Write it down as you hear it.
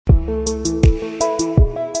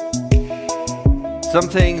Some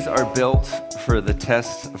things are built for the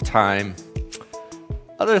test of time.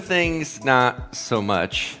 Other things, not so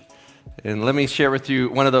much. And let me share with you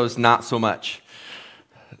one of those not so much.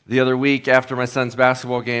 The other week, after my son's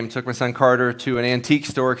basketball game, took my son Carter to an antique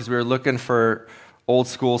store because we were looking for old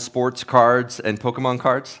school sports cards and Pokemon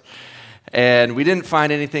cards. And we didn't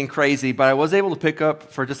find anything crazy, but I was able to pick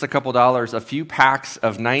up for just a couple dollars a few packs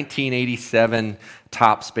of 1987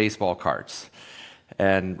 Topps baseball cards.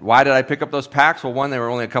 And why did I pick up those packs? Well, one, they were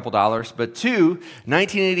only a couple dollars. But two,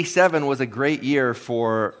 1987 was a great year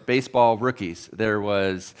for baseball rookies. There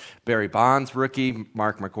was Barry Bonds rookie,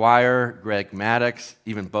 Mark McGwire, Greg Maddux,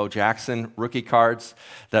 even Bo Jackson rookie cards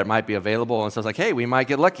that might be available. And so I was like, hey, we might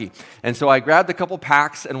get lucky. And so I grabbed a couple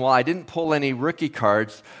packs, and while I didn't pull any rookie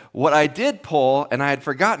cards, what I did pull, and I had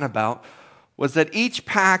forgotten about, was that each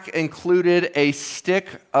pack included a stick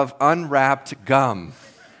of unwrapped gum.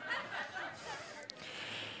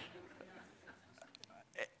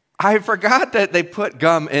 I forgot that they put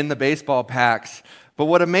gum in the baseball packs, but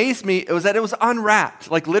what amazed me was that it was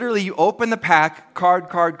unwrapped. Like literally you open the pack, card,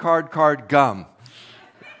 gum.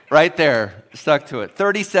 Right there, stuck to it.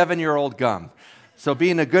 37-year-old gum. So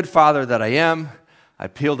being a good father that I am, I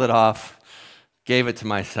peeled it off, gave it to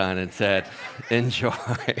my son and said, enjoy.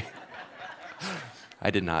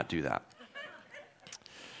 I did not do that.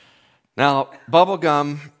 Now, bubble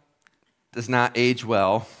gum does not age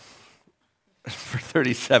well for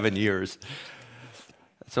 37 years.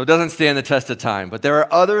 So it doesn't stand the test of time. But there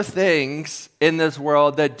are other things in this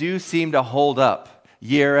world that do seem to hold up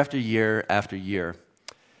year after year after year.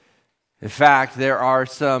 In fact, there are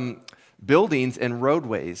some buildings and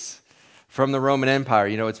roadways from the Roman Empire.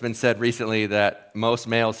 You know, it's been said recently that most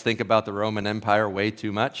males think about the Roman Empire way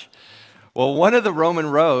too much. Well, one of the Roman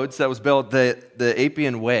roads that was built, the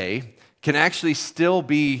Appian Way, can actually still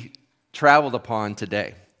be traveled upon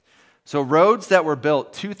today. So roads that were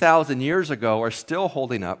built 2,000 years ago are still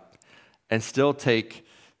holding up and still take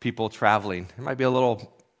people traveling. It might be a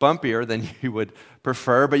little bumpier than you would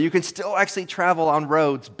prefer, but you can still actually travel on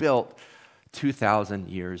roads built 2,000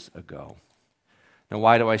 years ago. Now,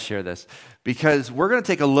 why do I share this? Because we're going to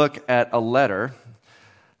take a look at a letter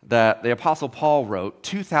that the Apostle Paul wrote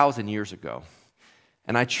 2,000 years ago,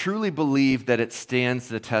 and I truly believe that it stands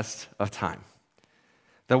the test of time.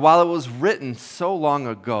 That while it was written so long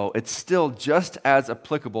ago, it's still just as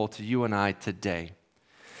applicable to you and I today.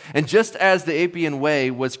 And just as the Appian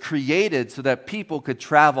Way was created so that people could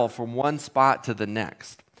travel from one spot to the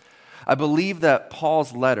next, I believe that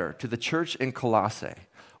Paul's letter to the church in Colossae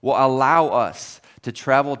will allow us to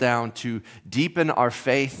travel down to deepen our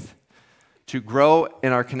faith, to grow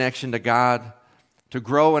in our connection to God, to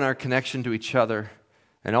grow in our connection to each other,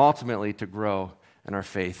 and ultimately to grow in our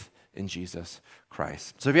faith in Jesus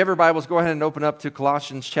Christ. So if you have your Bibles, go ahead and open up to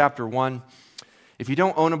Colossians chapter 1. If you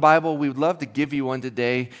don't own a Bible, we would love to give you one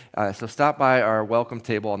today. So stop by our welcome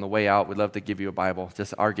table on the way out. We'd love to give you a Bible,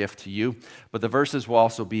 just our gift to you. But the verses will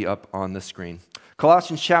also be up on the screen.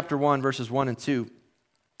 Colossians chapter 1, verses 1 and 2.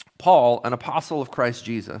 Paul, an apostle of Christ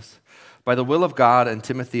Jesus, by the will of God, and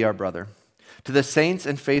Timothy our brother, to the saints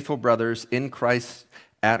and faithful brothers in Christ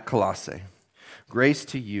at Colossae, grace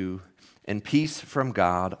to you and peace from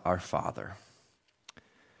God our Father.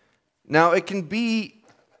 Now, it can be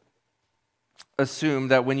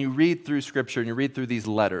assumed that when you read through Scripture and you read through these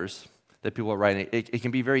letters that people are writing, it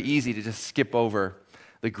can be very easy to just skip over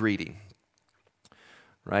the greeting,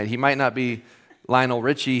 right? He might not be Lionel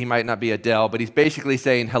Richie, he might not be Adele, but he's basically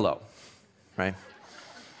saying hello, right?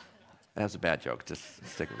 That was a bad joke, just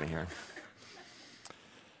stick with me here.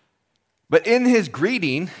 But in his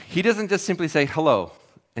greeting, he doesn't just simply say hello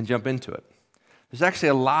and jump into it. There's actually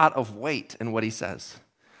a lot of weight in what he says.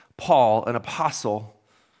 Paul, an apostle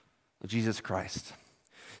of Jesus Christ.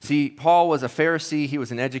 See, Paul was a Pharisee. He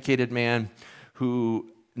was an educated man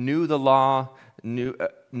who knew the law,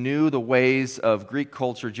 knew the ways of Greek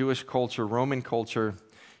culture, Jewish culture, Roman culture.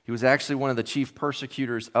 He was actually one of the chief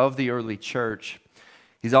persecutors of the early church.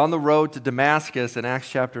 He's on the road to Damascus in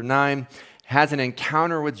Acts chapter 9, has an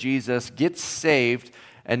encounter with Jesus, gets saved,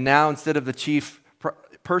 and now instead of the chief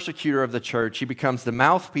persecutor of the church, he becomes the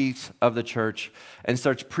mouthpiece of the church and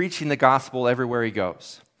starts preaching the gospel everywhere he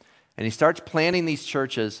goes. And he starts planting these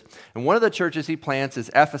churches. And one of the churches he plants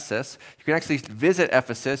is Ephesus. You can actually visit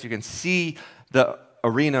Ephesus. You can see the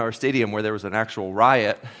arena or stadium where there was an actual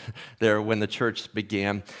riot there when the church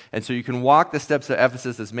began. And so you can walk the steps of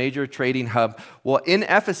Ephesus, this major trading hub. Well, in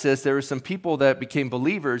Ephesus, there were some people that became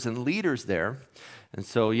believers and leaders there. And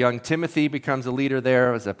so young Timothy becomes a leader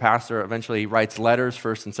there as a pastor. Eventually he writes letters,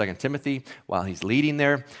 1st and 2nd Timothy, while he's leading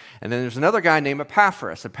there. And then there's another guy named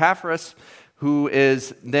Epaphras. Epaphras, who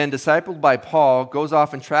is then discipled by Paul, goes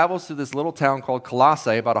off and travels to this little town called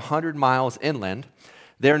Colossae, about 100 miles inland.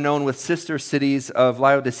 They're known with sister cities of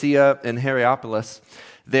Laodicea and Hierapolis.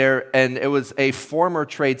 And it was a former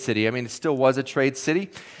trade city. I mean, it still was a trade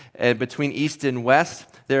city between east and west.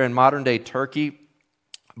 They're in modern-day Turkey,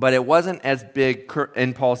 but it wasn't as big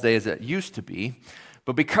in Paul's day as it used to be.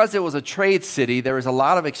 But because it was a trade city, there was a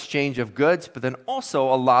lot of exchange of goods, but then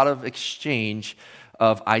also a lot of exchange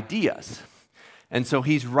of ideas. And so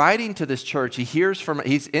he's writing to this church.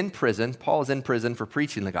 He's in prison. Paul is in prison for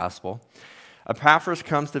preaching the gospel. Epaphras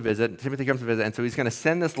comes to visit. Timothy comes to visit. And so he's going to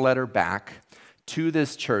send this letter back to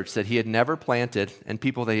this church that he had never planted and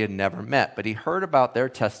people that he had never met. But he heard about their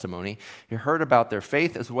testimony. He heard about their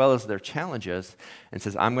faith as well as their challenges and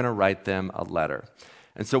says, I'm going to write them a letter.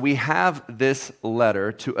 And so we have this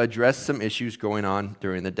letter to address some issues going on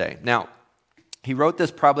during the day. Now, he wrote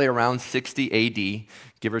this probably around 60 AD,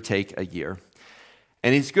 give or take a year.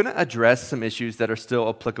 And he's going to address some issues that are still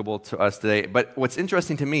applicable to us today. But what's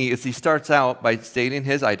interesting to me is he starts out by stating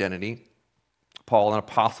his identity, Paul, an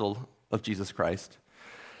apostle of Jesus Christ.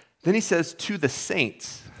 Then he says, to the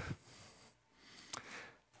saints.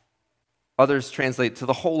 Others translate to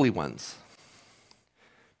the holy ones.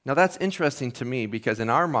 Now that's interesting to me because in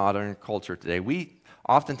our modern culture today, we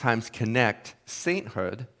oftentimes connect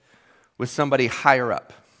sainthood with somebody higher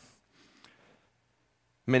up.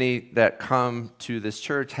 Many that come to this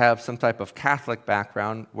church have some type of Catholic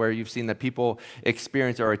background where you've seen that people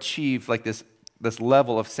experience or achieve like this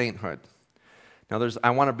level of sainthood. Now,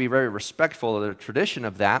 I want to be very respectful of the tradition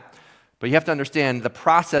of that, but you have to understand the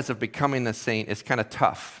process of becoming a saint is kind of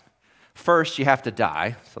tough. First, you have to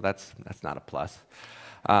die, so that's not a plus.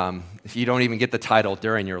 You don't even get the title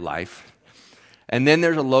during your life. And then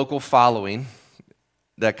there's a local following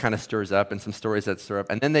that kind of stirs up and some stories that stir up.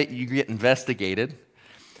 And then you get investigated.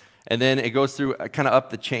 And then it goes through kind of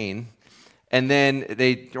up the chain. And then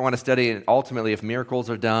they want to study ultimately if miracles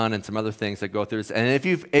are done and some other things that go through this. And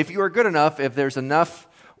if you are good enough, if there's enough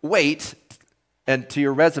weight and to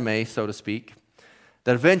your resume, so to speak,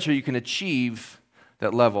 that eventually you can achieve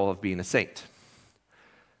that level of being a saint.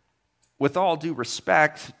 With all due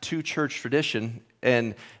respect to church tradition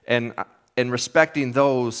and respecting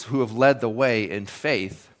those who have led the way in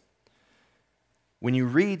faith, when you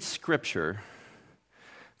read Scripture,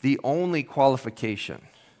 the only qualification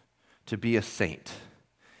to be a saint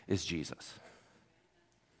is Jesus.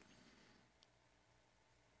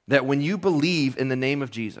 That when you believe in the name of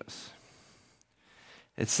Jesus,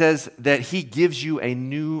 it says that he gives you a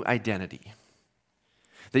new identity,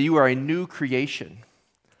 that you are a new creation,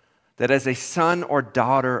 that as a son or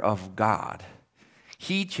daughter of God,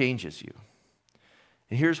 he changes you.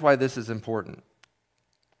 And here's why this is important,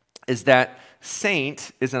 is that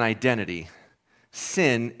saint is an identity,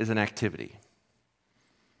 sin is an activity.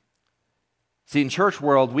 See, in church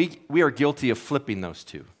world, we are guilty of flipping those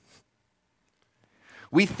two.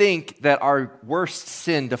 We think that our worst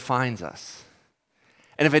sin defines us.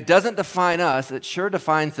 And if it doesn't define us, it sure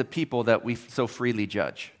defines the people that we so freely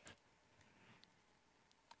judge.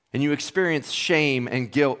 And you experience shame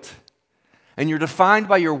and guilt, and you're defined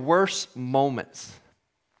by your worst moments.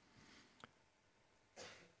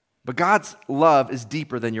 But God's love is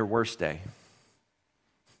deeper than your worst day.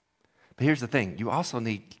 But here's the thing, you also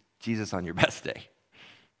need Jesus on your best day.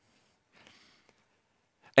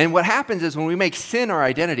 And what happens is when we make sin our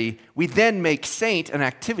identity, we then make saint an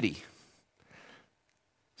activity.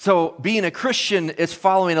 So being a Christian is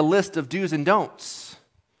following a list of do's and don'ts.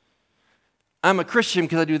 I'm a Christian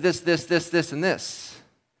because I do this, and this.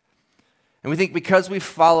 And we think because we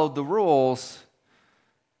followed the rules,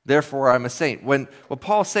 therefore I'm a saint. When what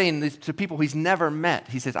Paul's saying to people he's never met,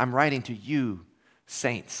 he says, I'm writing to you,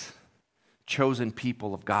 saints, chosen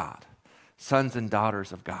people of God, sons and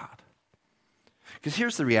daughters of God. Because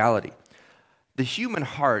here's the reality. The human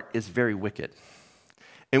heart is very wicked.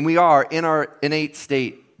 And we are, in our innate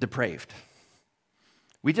state, depraved.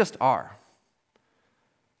 We just are.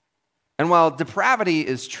 And while depravity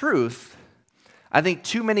is truth, I think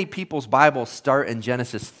too many people's Bibles start in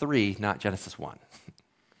Genesis 3, not Genesis 1.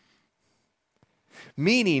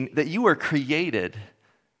 Meaning that you were created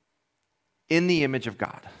in the image of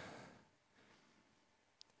God.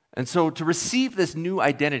 And so to receive this new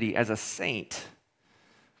identity as a saint,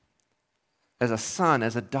 as a son,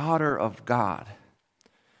 as a daughter of God,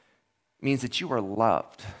 means that you are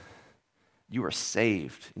loved, you are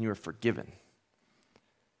saved, and you are forgiven.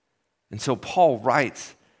 And so Paul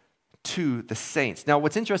writes to the saints. Now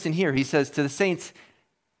what's interesting here, he says to the saints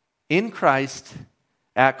in Christ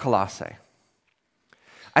at Colossae.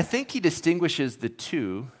 I think he distinguishes the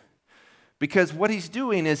two Because what he's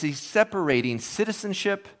doing is he's separating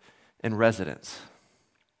citizenship and residence.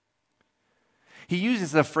 He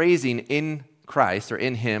uses the phrasing in Christ or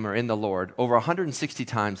in him or in the Lord over 160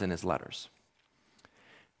 times in his letters.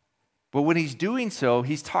 But when he's doing so,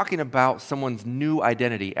 he's talking about someone's new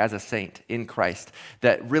identity as a saint in Christ,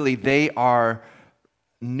 that really they are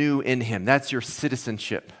new in him. That's your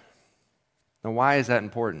citizenship. Now, why is that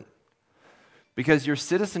important? Because your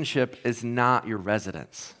citizenship is not your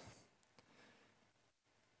residence.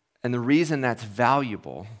 And the reason that's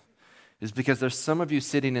valuable is because there's some of you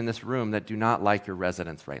sitting in this room that do not like your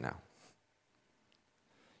residence right now.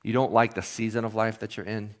 You don't like the season of life that you're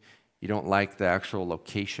in. You don't like the actual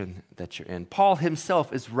location that you're in. Paul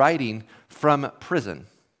himself is writing from prison.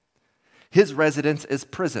 His residence is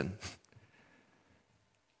prison.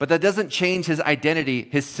 But that doesn't change his identity,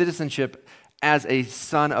 his citizenship as a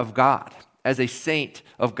son of God, as a saint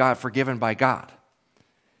of God, forgiven by God.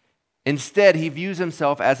 Instead, he views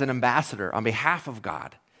himself as an ambassador on behalf of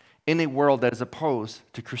God in a world that is opposed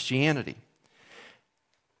to Christianity.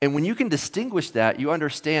 And when you can distinguish that, you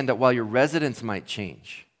understand that while your residence might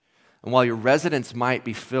change, and while your residence might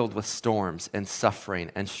be filled with storms and suffering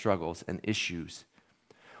and struggles and issues,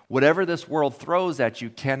 whatever this world throws at you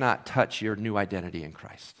cannot touch your new identity in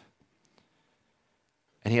Christ.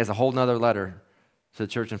 And he has a whole nother letter to the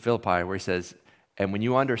church in Philippi where he says, and when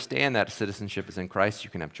you understand that citizenship is in Christ, you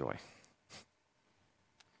can have joy.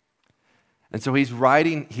 And so he's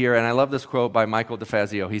writing here, and I love this quote by Michael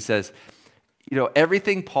DeFazio. He says,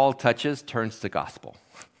 everything Paul touches turns to gospel.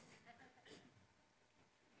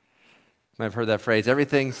 I've heard that phrase,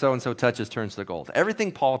 everything so-and-so touches turns to gold.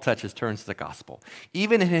 Everything Paul touches turns to gospel.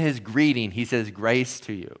 Even in his greeting, he says, grace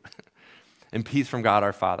to you and peace from God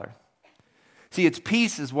our Father. See, it's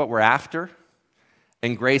peace is what we're after,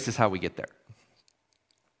 and grace is how we get there.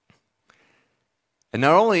 And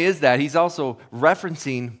not only is that, he's also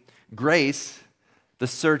referencing grace, the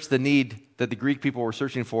search, the need that the Greek people were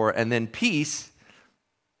searching for, and then peace,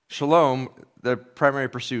 shalom, the primary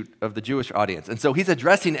pursuit of the Jewish audience. And so he's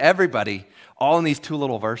addressing everybody all in these two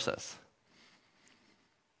little verses.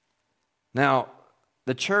 Now,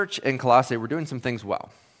 the church in Colossae were doing some things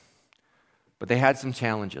well, but they had some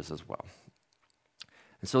challenges as well.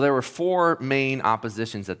 And so there were four main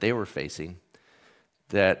oppositions that they were facing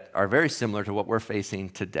that are very similar to what we're facing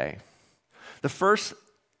today. The first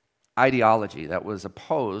ideology that was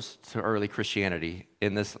opposed to early Christianity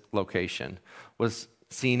in this location was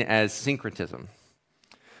seen as syncretism.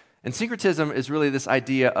 And syncretism is really this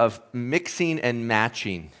idea of mixing and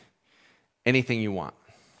matching anything you want.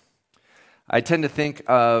 I tend to think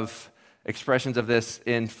of expressions of this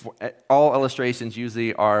in all illustrations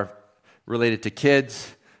usually are related to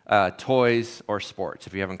kids, toys, or sports,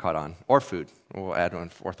 if you haven't caught on, or food. We'll add one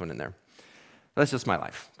fourth one in there. That's just my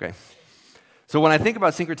life, okay? So when I think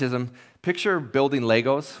about syncretism, picture building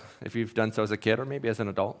Legos, if you've done so as a kid or maybe as an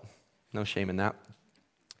adult. No shame in that.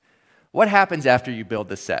 What happens after you build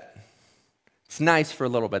this set? It's nice for a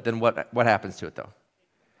little bit. Then what happens to it, though?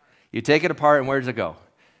 You take it apart, and where does it go?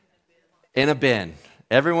 In a bin.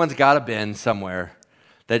 Everyone's got a bin somewhere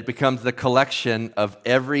that becomes the collection of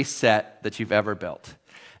every set that you've ever built.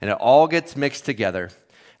 And it all gets mixed together.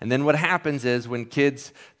 And then what happens is when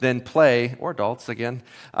kids then play, or adults again,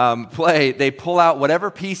 play, they pull out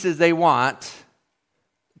whatever pieces they want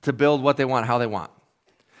to build what they want, how they want.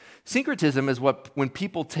 Syncretism is when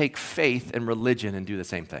people take faith and religion and do the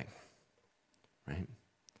same thing, right?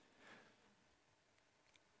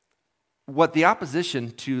 What the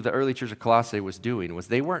opposition to the early church of Colossae was doing was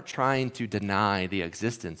they weren't trying to deny the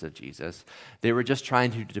existence of Jesus. They were just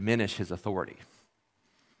trying to diminish his authority.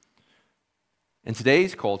 In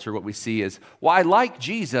today's culture, what we see is, well, I like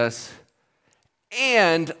Jesus,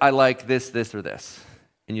 and I like this, or this.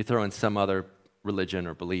 And you throw in some other religion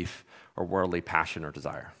or belief or worldly passion or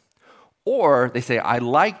desire. Or they say, I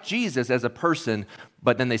like Jesus as a person,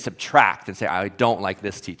 but then they subtract and say, I don't like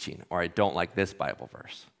this teaching, or I don't like this Bible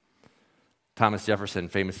verse. Thomas Jefferson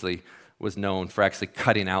famously was known for actually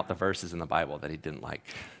cutting out the verses in the Bible that he didn't like.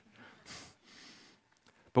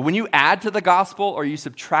 But when you add to the gospel or you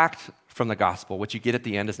subtract from the gospel, what you get at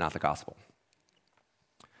the end is not the gospel.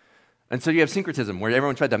 And so you have syncretism, where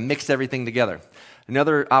everyone tried to mix everything together.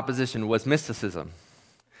 Another opposition was mysticism.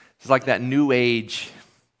 It's like that new age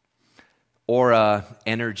aura,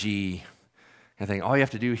 energy. I think all you have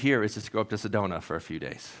to do here is just go up to Sedona for a few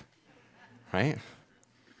days, right?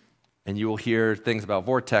 And you will hear things about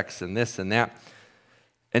vortex and this and that.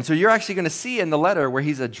 And so you're actually going to see in the letter where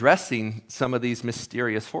he's addressing some of these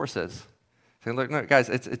mysterious forces. Saying, look, no, guys,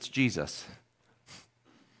 it's Jesus.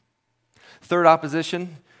 Third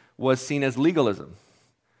opposition was seen as legalism.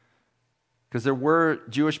 Because there were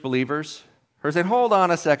Jewish believers who were saying, hold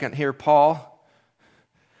on a second here, Paul.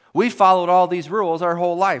 We followed all these rules our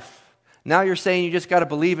whole life. Now you're saying you just got to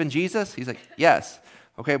believe in Jesus? He's like, yes.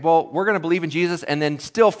 Okay, well, we're going to believe in Jesus and then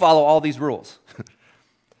still follow all these rules.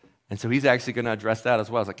 And so he's actually going to address that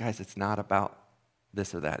as well. He's like, guys, it's not about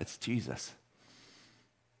this or that. It's Jesus.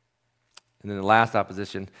 And then the last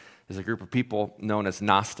opposition is a group of people known as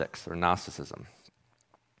Gnostics or Gnosticism.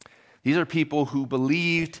 These are people who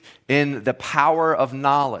believed in the power of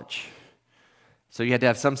knowledge. So you had to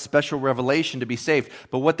have some special revelation to be saved.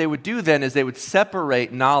 But what they would do then is they would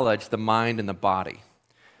separate knowledge, the mind, and the body.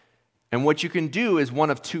 And what you can do is one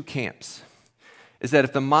of two camps. Is that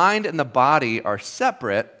if the mind and the body are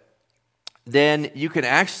separate, then you can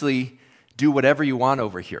actually do whatever you want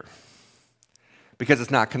over here because it's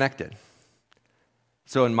not connected.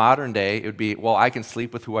 So in modern day, it would be, well, I can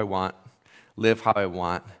sleep with who I want, live how I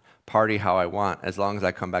want, party how I want, as long as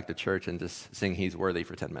I come back to church and just sing He's Worthy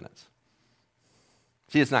for 10 minutes.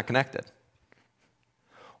 See, it's not connected.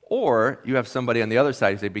 Or you have somebody on the other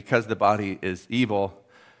side who say, because the body is evil,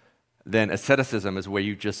 then asceticism is where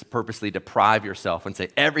you just purposely deprive yourself and say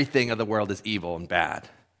everything of the world is evil and bad.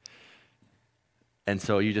 And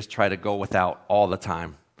so you just try to go without all the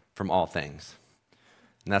time from all things.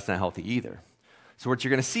 And that's not healthy either. So what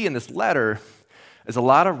you're going to see in this letter is a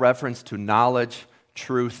lot of reference to knowledge,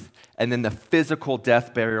 truth, and then the physical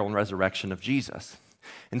death, burial, and resurrection of Jesus.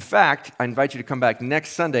 In fact, I invite you to come back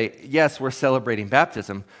next Sunday. Yes, we're celebrating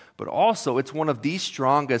baptism, but also it's one of the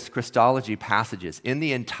strongest Christology passages in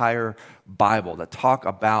the entire Bible that talk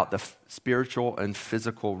about the spiritual and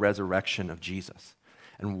physical resurrection of Jesus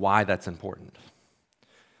and why that's important.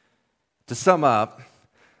 To sum up,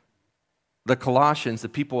 the Colossians, the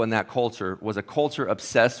people in that culture, was a culture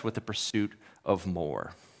obsessed with the pursuit of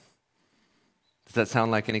more. Does that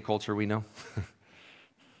sound like any culture we know?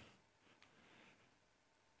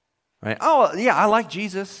 Right? Oh, yeah, I like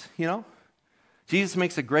Jesus, Jesus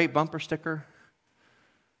makes a great bumper sticker.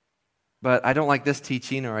 But I don't like this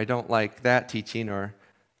teaching, or I don't like that teaching, or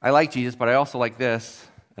I like Jesus, but I also like this,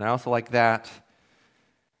 and I also like that.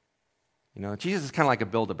 Jesus is kind of like a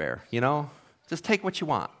Build-A-Bear, Just take what you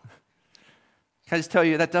want. Can I just tell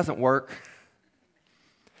you, that doesn't work?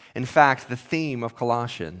 In fact, the theme of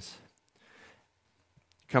Colossians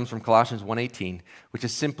comes from Colossians 1:18, which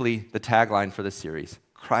is simply the tagline for this series,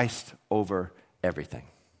 Christ over everything.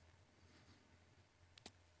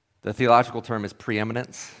 The theological term is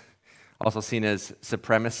preeminence, also seen as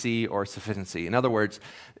supremacy or sufficiency. In other words,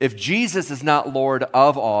 if Jesus is not Lord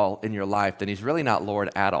of all in your life, then he's really not Lord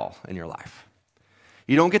at all in your life.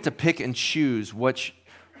 You don't get to pick and choose which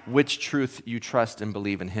truth you trust and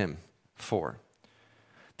believe in him for.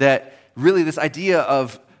 That really this idea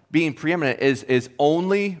of being preeminent is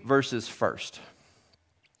only versus first.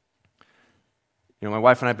 My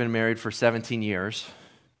wife and I have been married for 17 years.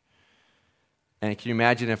 And can you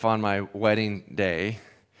imagine if on my wedding day,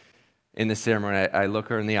 in the ceremony, I look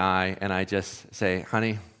her in the eye and I just say,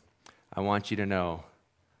 honey, I want you to know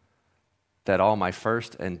that all my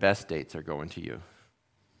first and best dates are going to you.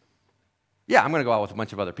 Yeah, I'm going to go out with a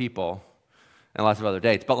bunch of other people and lots of other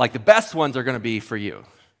dates, but like the best ones are going to be for you.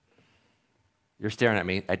 You're staring at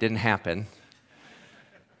me. It didn't happen.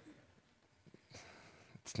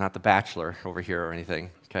 It's not The Bachelor over here or anything,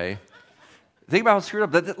 okay? Think about how screwed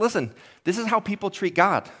up. Listen, this is how people treat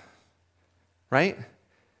God, right?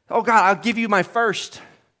 Oh, God, I'll give you my first.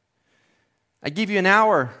 I give you an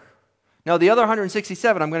hour. Now, the other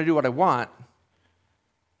 167, I'm going to do what I want.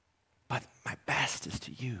 But my best is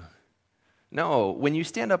to you. No, when you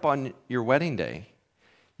stand up on your wedding day,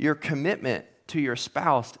 your commitment to your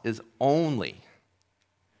spouse is only.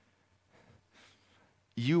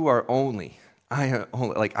 You are only. I am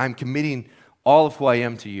only. Like, I'm committing all of who I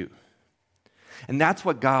am to you. And that's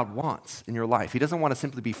what God wants in your life. He doesn't want to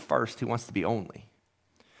simply be first. He wants to be only.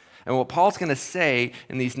 And what Paul's going to say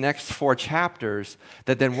in these next 4 chapters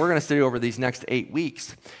that then we're going to study over these next 8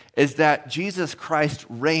 weeks is that Jesus Christ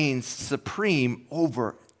reigns supreme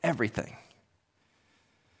over everything.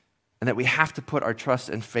 And that we have to put our trust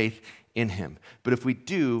and faith in him. But if we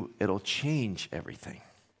do, it'll change everything.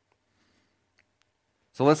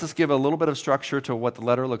 So let's just give a little bit of structure to what the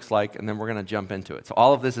letter looks like, and then we're going to jump into it. So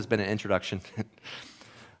all of this has been an introduction,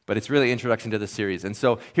 but it's really an introduction to the series. And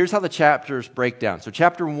so here's how the chapters break down. So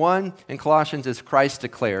chapter 1 in Colossians is Christ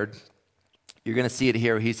declared. You're going to see it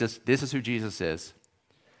here. He says, this is who Jesus is.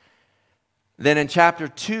 Then in chapter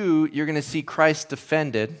 2, you're going to see Christ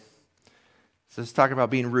defended. So it's talking about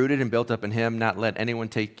being rooted and built up in him, not let anyone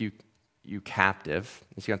take you captive.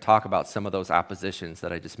 He's going to talk about some of those oppositions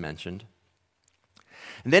that I just mentioned.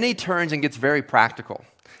 And then he turns and gets very practical.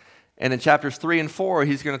 And in chapters 3 and 4,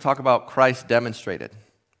 he's going to talk about Christ demonstrated.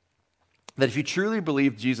 That if you truly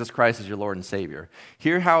believe Jesus Christ is your Lord and Savior,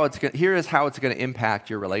 here is how it's going to impact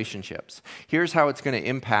your relationships. Here's how it's going to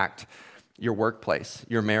impact your workplace,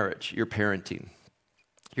 your marriage, your parenting.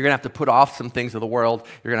 You're going to have to put off some things of the world.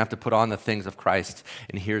 You're going to have to put on the things of Christ.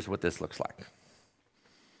 And here's what this looks like.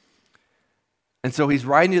 And so he's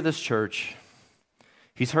writing to this church.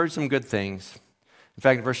 He's heard some good things. In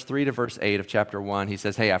fact, verse 3 to verse 8 of chapter 1, he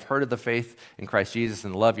says, hey, I've heard of the faith in Christ Jesus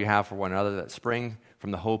and the love you have for one another that spring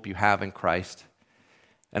from the hope you have in Christ.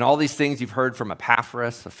 And all these things you've heard from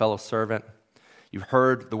Epaphras, a fellow servant. You've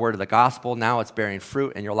heard the word of the gospel. Now it's bearing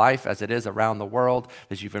fruit in your life as it is around the world,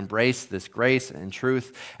 as you've embraced this grace and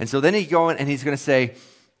truth. And so then he's going and he's going to say,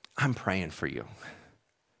 I'm praying for you.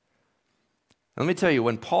 Let me tell you,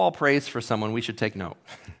 when Paul prays for someone, we should take note.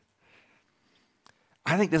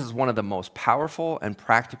 I think this is one of the most powerful and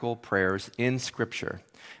practical prayers in Scripture.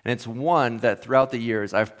 And it's one that throughout the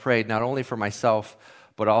years I've prayed not only for myself,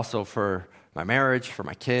 but also for my marriage, for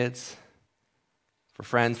my kids, for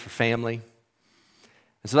friends, for family.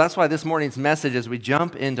 And so that's why this morning's message, as we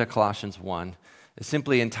jump into Colossians 1, is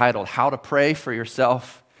simply entitled, How to Pray for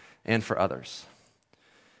Yourself and for Others.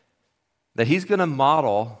 That he's going to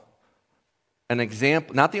model an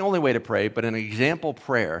example, not the only way to pray, but an example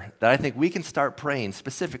prayer that I think we can start praying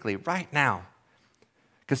specifically right now.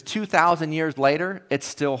 Because 2,000 years later, it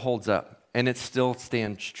still holds up and it still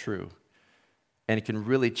stands true. And it can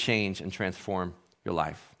really change and transform your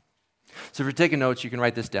life. So if you're taking notes, you can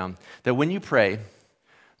write this down. That when you pray,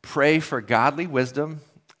 pray for godly wisdom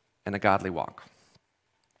and a godly walk.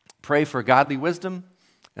 Pray for godly wisdom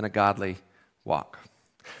and a godly walk.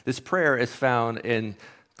 This prayer is found in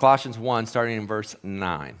Colossians 1, starting in verse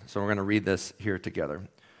 9. So we're going to read this here together.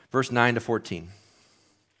 Verse 9 to 14.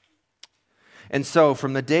 And so,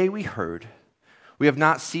 from the day we heard, we have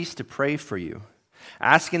not ceased to pray for you,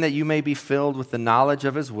 asking that you may be filled with the knowledge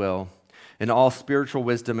of his will and all spiritual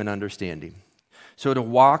wisdom and understanding, so to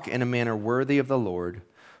walk in a manner worthy of the Lord,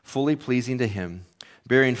 fully pleasing to him,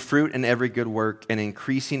 bearing fruit in every good work and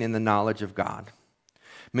increasing in the knowledge of God.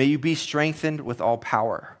 May you be strengthened with all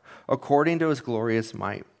power, according to his glorious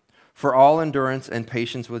might, for all endurance and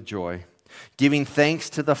patience with joy, giving thanks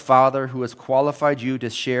to the Father who has qualified you to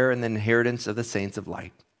share in the inheritance of the saints of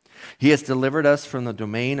light. He has delivered us from the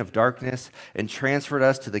domain of darkness and transferred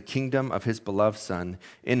us to the kingdom of his beloved Son,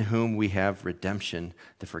 in whom we have redemption,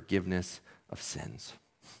 the forgiveness of sins.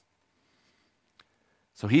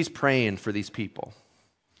 So he's praying for these people.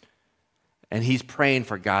 And he's praying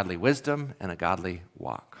for godly wisdom and a godly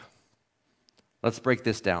walk. Let's break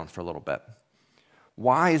this down for a little bit.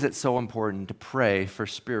 Why is it so important to pray for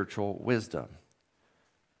spiritual wisdom?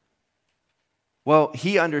 Well,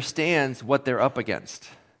 he understands what they're up against.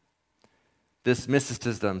 This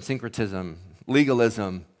mysticism, syncretism,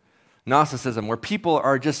 legalism, Gnosticism, where people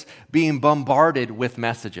are just being bombarded with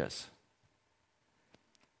messages.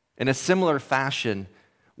 In a similar fashion,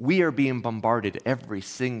 we are being bombarded every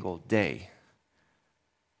single day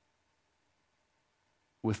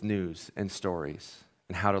with news and stories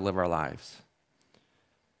and how to live our lives.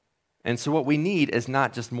 And so what we need is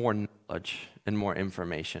not just more knowledge and more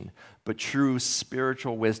information, but true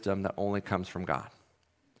spiritual wisdom that only comes from God.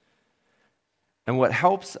 And what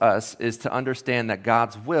helps us is to understand that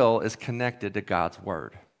God's will is connected to God's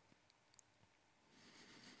word.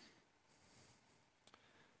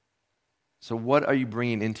 So what are you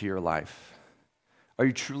bringing into your life? Are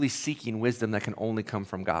you truly seeking wisdom that can only come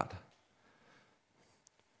from God?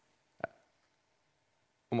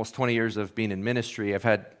 Almost 20 years of being in ministry, I've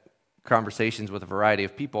had conversations with a variety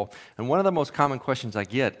of people, and one of the most common questions I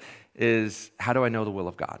get is, how do I know the will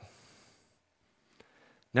of God?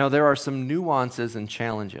 Now, there are some nuances and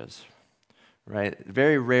challenges, right?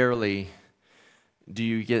 Very rarely do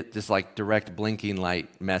you get this like direct blinking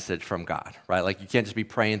light message from God, right? Like you can't just be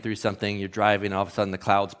praying through something, you're driving, all of a sudden the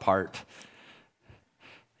clouds part.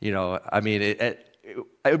 You know, I mean, it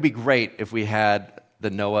would be great if we had the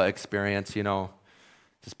Noah experience, you know,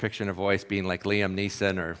 just picturing a voice being like Liam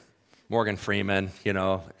Neeson or Morgan Freeman, you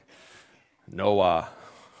know, Noah,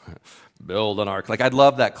 build an ark. Like, I'd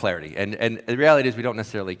love that clarity. And the reality is we don't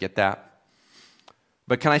necessarily get that.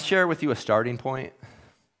 But can I share with you a starting point?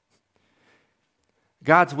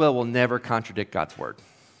 God's will never contradict God's word.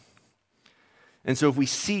 And so if we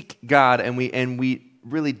seek God and we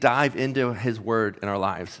really dive into his word in our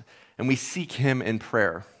lives, and we seek him in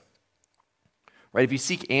prayer, right? If you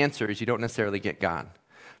seek answers, you don't necessarily get God.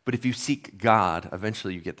 But if you seek God,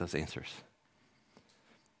 eventually you get those answers.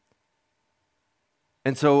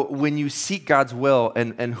 And so when you seek God's will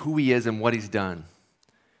and who he is and what he's done,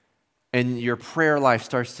 and your prayer life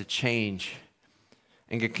starts to change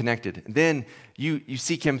and get connected. And then you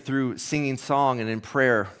seek him through singing song and in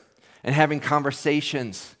prayer and having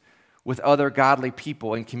conversations with other godly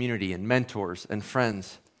people in community and mentors and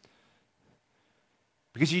friends.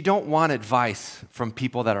 Because you don't want advice from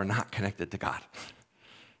people that are not connected to God.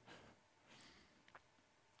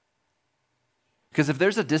 Because if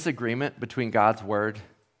there's a disagreement between God's word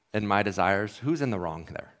and my desires, who's in the wrong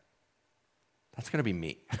there? That's going to be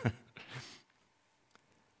me.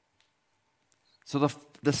 So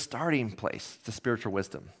the starting place to spiritual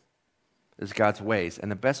wisdom is God's ways.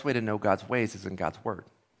 And the best way to know God's ways is in God's word.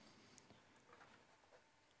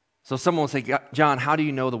 So someone will say, John, how do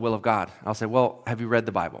you know the will of God? I'll say, well, have you read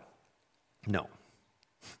the Bible? No.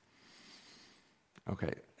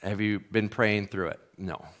 Okay. Have you been praying through it?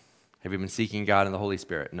 No. Have you been seeking God and the Holy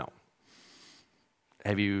Spirit? No.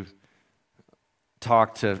 Have you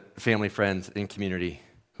talked to family, friends, in community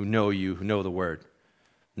who know you, who know the word?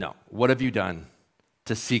 No. What have you done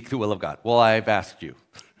to seek the will of God? Well, I've asked you.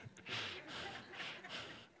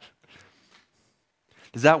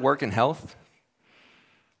 Does that work in health?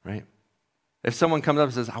 Right? If someone comes up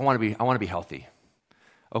and says, I want to be healthy.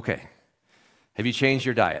 Okay. Have you changed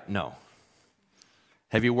your diet? No.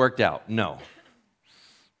 Have you worked out? No.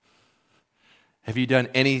 Have you done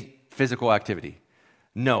any physical activity?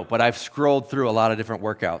 No, but I've scrolled through a lot of different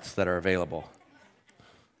workouts that are available.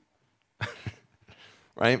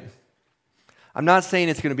 Right? I'm not saying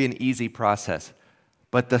it's going to be an easy process,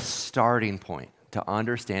 but the starting point to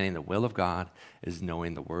understanding the will of God is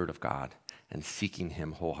knowing the Word of God and seeking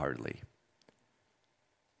Him wholeheartedly.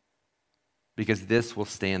 Because this will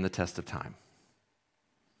stand the test of time.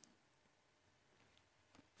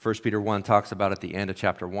 1 Peter 1 talks about at the end of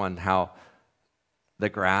chapter 1 how the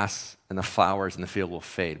grass and the flowers in the field will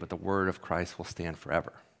fade, but the word of Christ will stand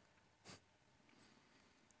forever.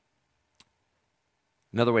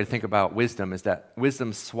 Another way to think about wisdom is that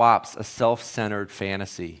wisdom swaps a self-centered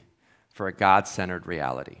fantasy for a God-centered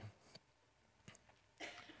reality.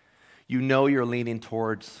 You know you're leaning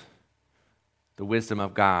towards the wisdom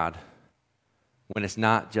of God when it's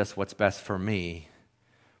not just what's best for me,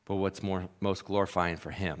 but what's most glorifying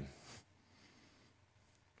for Him.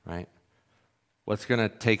 Right? What's going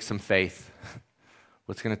to take some faith?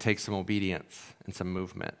 What's going to take some obedience and some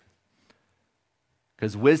movement?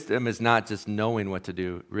 Because wisdom is not just knowing what to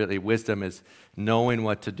do. Really, wisdom is knowing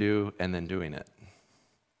what to do and then doing it.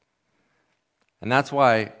 And that's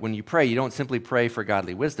why when you pray, you don't simply pray for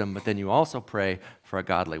godly wisdom, but then you also pray for a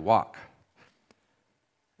godly walk.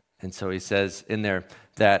 And so he says in there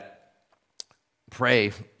that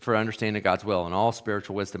pray for understanding of God's will and all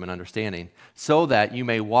spiritual wisdom and understanding so that you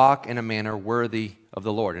may walk in a manner worthy of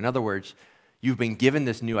the Lord. In other words, you've been given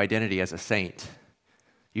this new identity as a saint.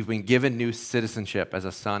 You've been given new citizenship as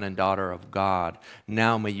a son and daughter of God.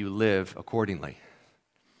 Now may you live accordingly.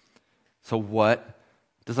 So what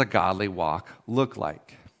does a godly walk look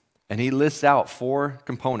like? And he lists out 4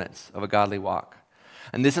 components of a godly walk.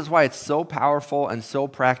 And this is why it's so powerful and so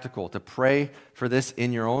practical to pray for this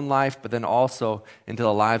in your own life, but then also into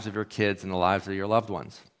the lives of your kids and the lives of your loved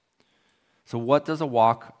ones. So what does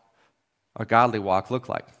a godly walk look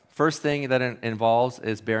like? First thing that it involves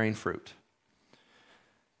is bearing fruit.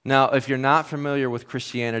 Now, if you're not familiar with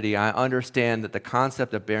Christianity, I understand that the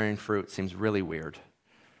concept of bearing fruit seems really weird.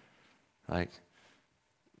 Like,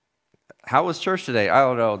 how was church today? I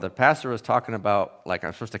don't know. The pastor was talking about, like,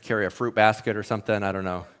 I'm supposed to carry a fruit basket or something. I don't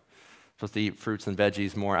know. I'm supposed to eat fruits and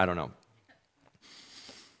veggies more. I don't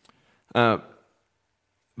know.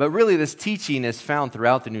 But really, this teaching is found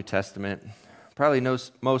throughout the New Testament, probably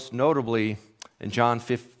most notably in John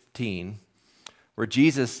 15, where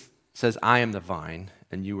Jesus says, I am the vine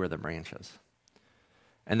and you are the branches.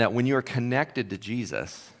 And that when you are connected to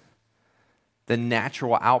Jesus, the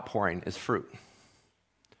natural outpouring is fruit.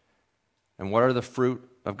 And what are the fruit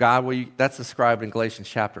of God? Well, that's described in Galatians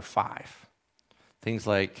chapter 5. Things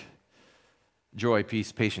like joy,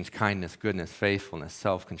 peace, patience, kindness, goodness, faithfulness,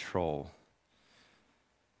 self-control.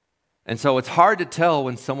 And so it's hard to tell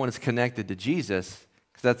when someone is connected to Jesus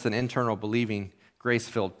because that's an internal believing,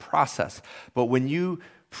 grace-filled process. But when you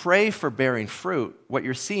pray for bearing fruit, what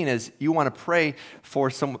you're seeing is you want to pray for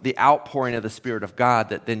the outpouring of the Spirit of God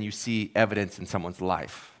that then you see evidence in someone's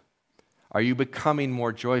life. Are you becoming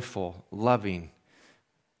more joyful, loving,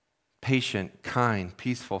 patient, kind,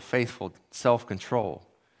 peaceful, faithful, self-control?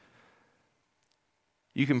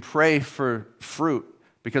 You can pray for fruit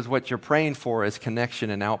because what you're praying for is connection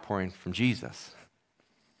and outpouring from Jesus.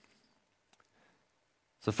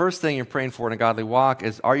 So the first thing you're praying for in a godly walk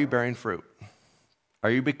is, are you bearing fruit? Are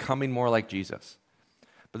you becoming more like Jesus?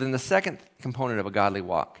 But then the second component of a godly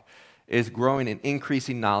walk is growing in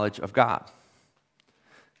increasing knowledge of God.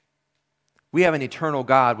 We have an eternal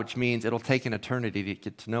God, which means it'll take an eternity to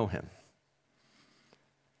get to know him.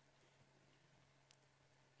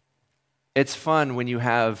 It's fun when you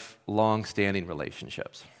have long-standing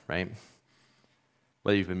relationships, right?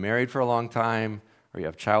 Whether you've been married for a long time, or you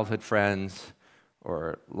have childhood friends,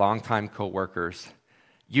 or longtime coworkers,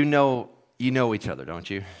 you know each other, don't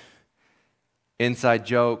you? Inside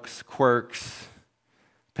jokes, quirks,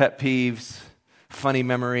 pet peeves, funny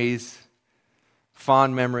memories,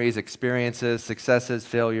 fond memories, experiences, successes,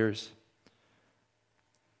 failures.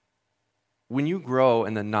 When you grow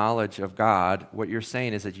in the knowledge of God, what you're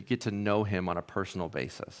saying is that you get to know him on a personal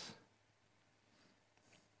basis.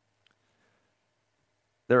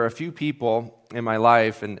 There are a few people in my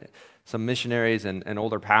life, and some missionaries and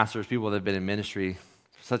older pastors, people that have been in ministry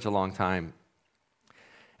for such a long time.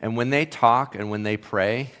 And when they talk and when they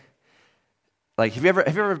pray, like, have you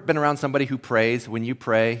ever been around somebody who prays? When you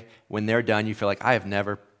pray, when they're done, you feel like, I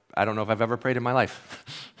don't know if I've ever prayed in my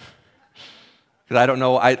life. Because I don't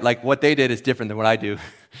know, like what they did is different than what I do. Do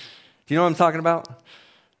you know what I'm talking about?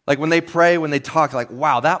 Like when they pray, when they talk, like,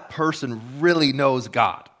 wow, that person really knows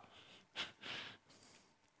God.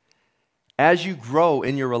 As you grow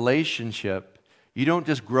in your relationship, you don't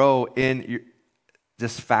just grow in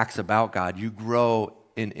just facts about God. You grow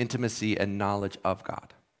in intimacy and knowledge of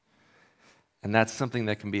God. And that's something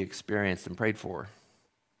that can be experienced and prayed for.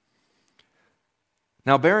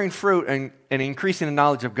 Now, bearing fruit and increasing the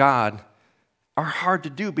knowledge of God are hard to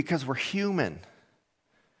do because we're human.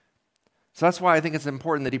 So that's why I think it's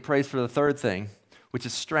important that he prays for the third thing, which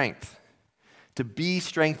is strength, to be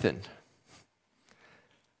strengthened.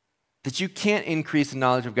 That you can't increase the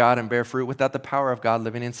knowledge of God and bear fruit without the power of God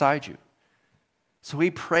living inside you. So he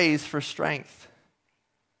prays for strength.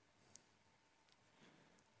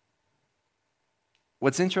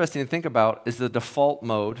 What's interesting to think about is the default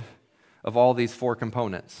mode of all these four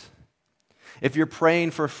components. If you're praying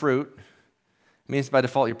for fruit, it means by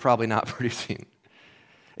default you're probably not producing.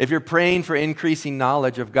 If you're praying for increasing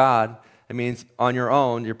knowledge of God, it means on your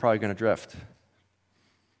own you're probably going to drift.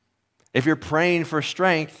 If you're praying for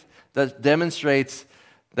strength, that demonstrates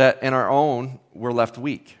that in our own we're left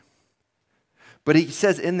weak. But he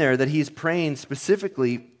says in there that he's praying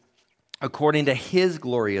specifically according to his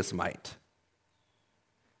glorious might.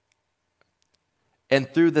 And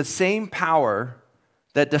through the same power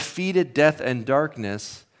that defeated death and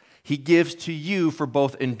darkness, he gives to you for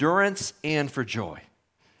both endurance and for joy.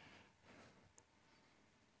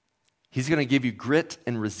 He's going to give you grit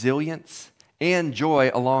and resilience and joy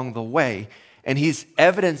along the way. And he's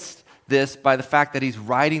evidenced this by the fact that he's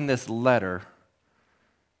writing this letter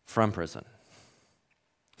from prison.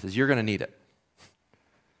 He says, you're going to need it.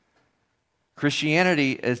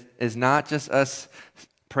 Christianity is not just us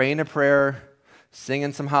praying a prayer,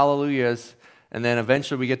 singing some hallelujahs, and then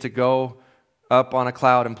eventually we get to go up on a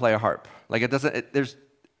cloud and play a harp. Like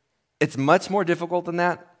it's much more difficult than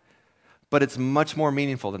that, but it's much more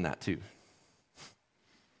meaningful than that too.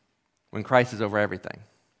 When Christ is over everything.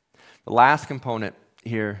 The last component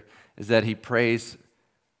here is that he prays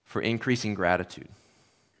for increasing gratitude.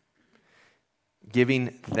 Giving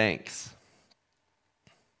thanks.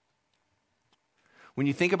 When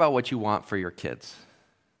you think about what you want for your kids,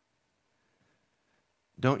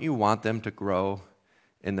 don't you want them to grow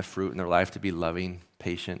in the fruit in their life to be loving,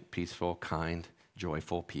 patient, peaceful, kind,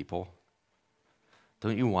 joyful people?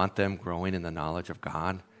 Don't you want them growing in the knowledge of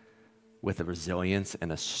God with a resilience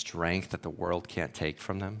and a strength that the world can't take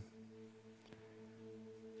from them?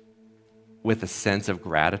 With a sense of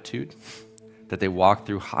gratitude, that they walk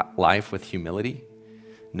through life with humility,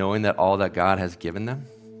 knowing that all that God has given them,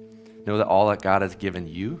 know that all that God has given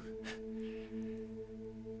you.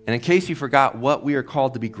 And in case you forgot what we are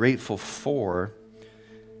called to be grateful for,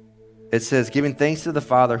 it says, giving thanks to the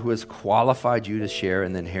Father who has qualified you to share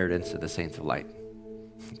in the inheritance of the saints of light.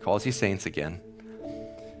 He calls you saints again.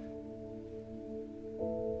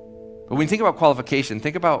 But when you think about qualification,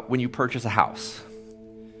 think about when you purchase a house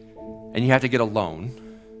and you have to get a loan.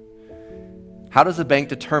 How does the bank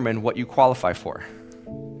determine what you qualify for?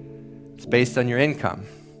 It's based on your income.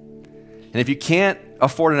 And if you can't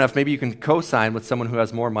afford enough, maybe you can co-sign with someone who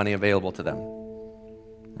has more money available to them,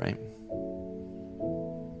 right?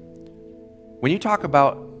 When you talk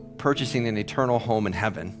about purchasing an eternal home in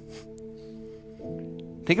heaven,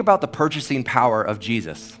 think about the purchasing power of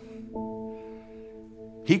Jesus.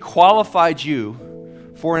 He qualified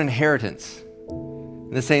you for an inheritance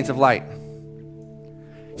in the saints of light.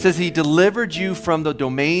 It says he delivered you from the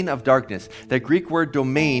domain of darkness. That Greek word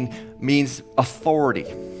domain means authority.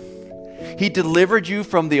 He delivered you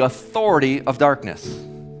from the authority of darkness.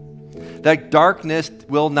 that darkness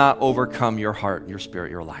will not overcome your heart, your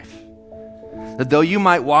spirit, your life. That though you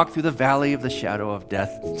might walk through the valley of the shadow of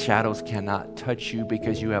death, shadows cannot touch you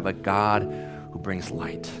because you have a God who brings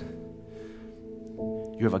light.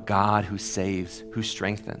 You have a God who saves, who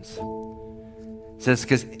strengthens. It says,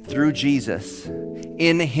 because through Jesus,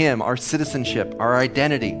 in him, our citizenship, our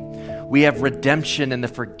identity, we have redemption and the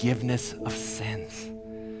forgiveness of sins.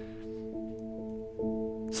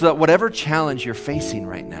 So that whatever challenge you're facing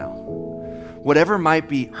right now, whatever might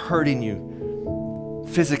be hurting you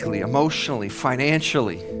physically, emotionally,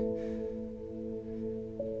 financially,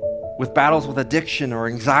 with battles with addiction or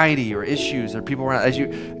anxiety or issues or people around, as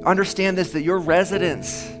you understand this, that your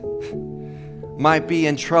residence might be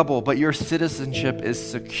in trouble, but your citizenship is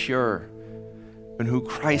secure in who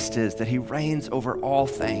Christ is, that he reigns over all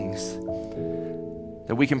things,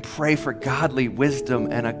 that we can pray for godly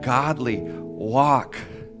wisdom and a godly walk,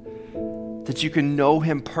 that you can know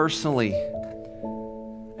him personally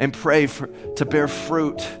and pray to bear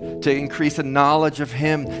fruit, to increase the knowledge of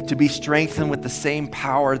him, to be strengthened with the same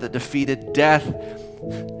power that defeated death,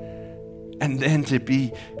 and then to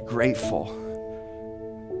be grateful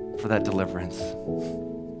for that deliverance.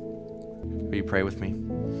 Will you pray with me?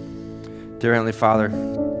 Dear Heavenly Father,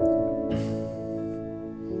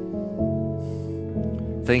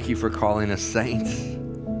 thank you for calling us saints,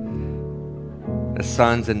 as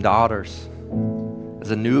sons and daughters, as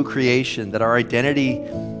a new creation, that our identity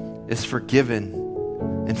is forgiven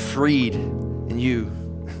and freed in you.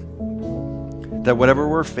 That whatever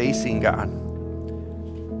we're facing, God,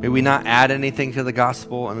 may we not add anything to the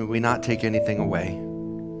gospel, and may we not take anything away.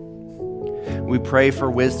 We pray for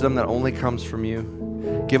wisdom that only comes from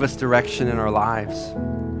you. Give us direction in our lives.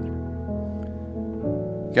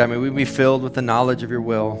 God, may we be filled with the knowledge of your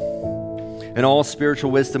will and all spiritual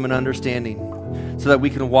wisdom and understanding, so that we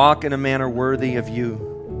can walk in a manner worthy of you.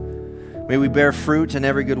 May we bear fruit in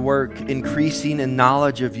every good work, increasing in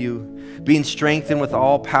knowledge of you, being strengthened with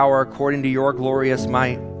all power according to your glorious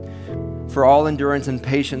might, for all endurance and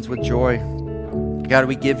patience with joy. God,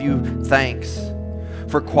 we give you thanks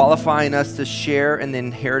for qualifying us to share in the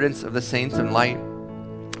inheritance of the saints in light,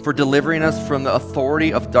 for delivering us from the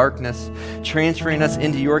authority of darkness, transferring us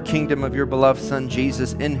into your kingdom of your beloved Son,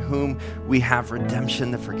 Jesus, in whom we have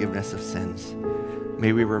redemption, the forgiveness of sins.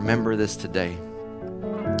 May we remember this today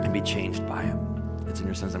and be changed by it. It's in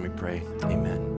your Son's name we pray. Amen.